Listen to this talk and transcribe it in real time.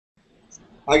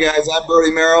Hi guys, I'm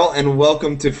Brodie Merrill, and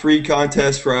welcome to Free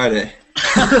Contest Friday.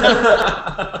 That's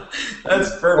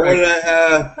Or what did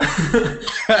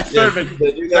perfect. That's perfect.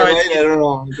 Did I do that Sorry. right? I don't know.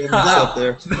 I'm getting messed up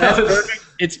there. That's perfect.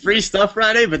 It's Free Stuff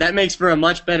Friday, but that makes for a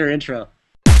much better intro.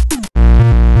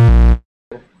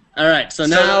 All right, so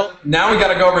now we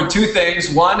got to go over two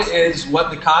things. One is what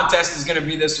the contest is going to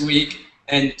be this week,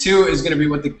 and two is going to be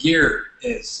what the gear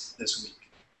is this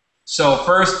week. So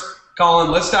first,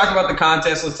 Colin, let's talk about the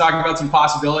contest. Let's talk about some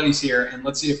possibilities here, and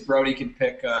let's see if Brodie can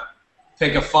pick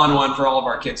a fun one for all of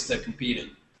our kids to compete in.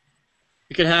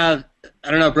 we could have, I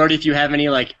don't know, Brodie, if you have any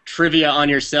like trivia on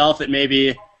yourself that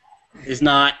maybe is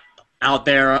not out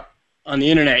there on the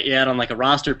internet yet on like a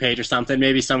roster page or something,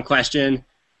 maybe some question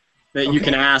that you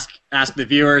can ask the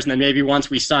viewers, and then maybe once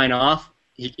we sign off,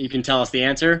 you can tell us the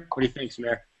answer. What do you think,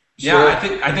 Samir? Yeah,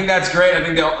 I think that's great. I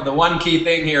think the one key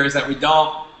thing here is that we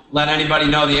don't let anybody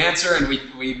know the answer, and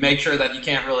we make sure that you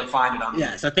can't really find it on the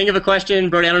Yeah, so think of a question,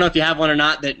 Brodie, I don't know if you have one or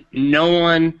not, that no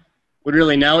one would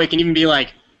really know. It can even be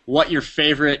like what your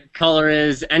favorite color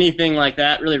is, anything like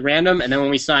that, really random, and then when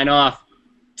we sign off,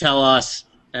 tell us,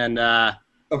 and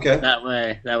Okay. that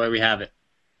way we have it.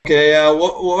 Okay.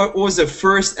 What was the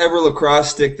first ever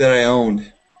lacrosse stick that I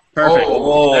owned? Perfect.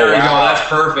 Oh, there we go. wow. That's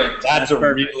perfect. That's a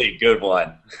perfect. really good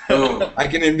one. Boom. I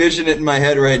can envision it in my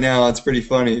head right now. It's pretty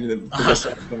funny.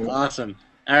 Awesome.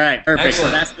 All right, perfect. So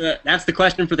Excellent. that's the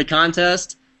question for the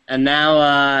contest, and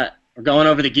now we're going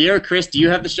over the gear. Chris, do you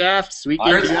have the shaft? Sweet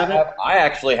gear, do you have it? I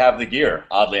actually have the gear,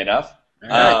 oddly enough. All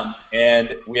right.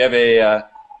 And we have a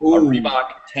Ooh. Reebok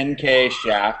 10K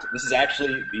shaft. This is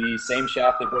actually the same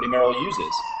shaft that Brodie Merrill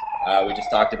uses. We just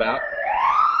talked about.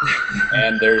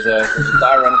 And there's a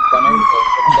siren coming.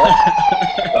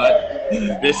 But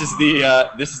this is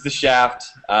the shaft,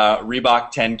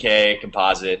 Reebok 10K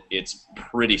composite. It's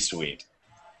pretty sweet.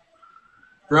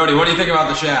 Brodie, what do you think about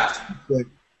the shaft?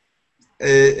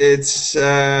 It's.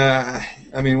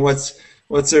 I mean,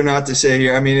 what's there not to say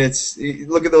here? I mean,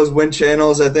 look at those wind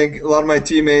channels. I think a lot of my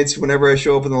teammates, whenever I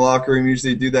show up in the locker room,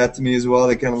 usually do that to me as well.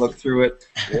 They kind of look through it.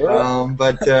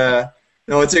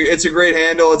 No, it's a great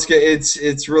handle.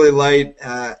 It's really light.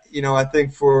 I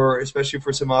think especially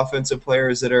for some offensive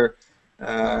players that are,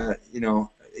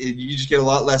 you just get a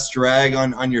lot less drag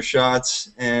on your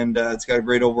shots, and it's got a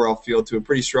great overall feel to it.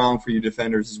 Pretty strong for you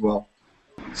defenders as well.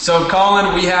 So,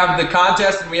 Colin, we have the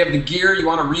contest and we have the gear. You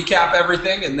want to recap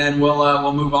everything, and then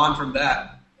we'll move on from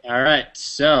that. All right,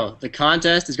 so the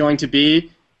contest is going to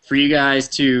be for you guys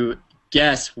to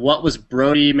guess what was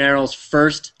Brodie Merrill's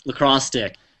first lacrosse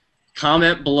stick.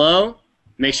 Comment below.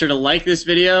 Make sure to like this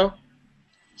video.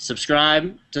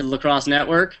 Subscribe to the Lacrosse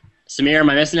Network. Samir, am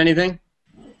I missing anything?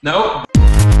 Nope.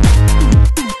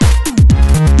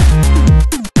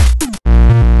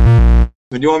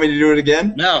 Do you want me to do it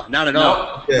again? No, not at all.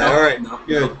 Nope. Yeah. Nope. All right. Nope.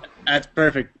 Good. That's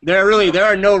perfect. There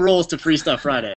are no rules to Free Stuff Friday.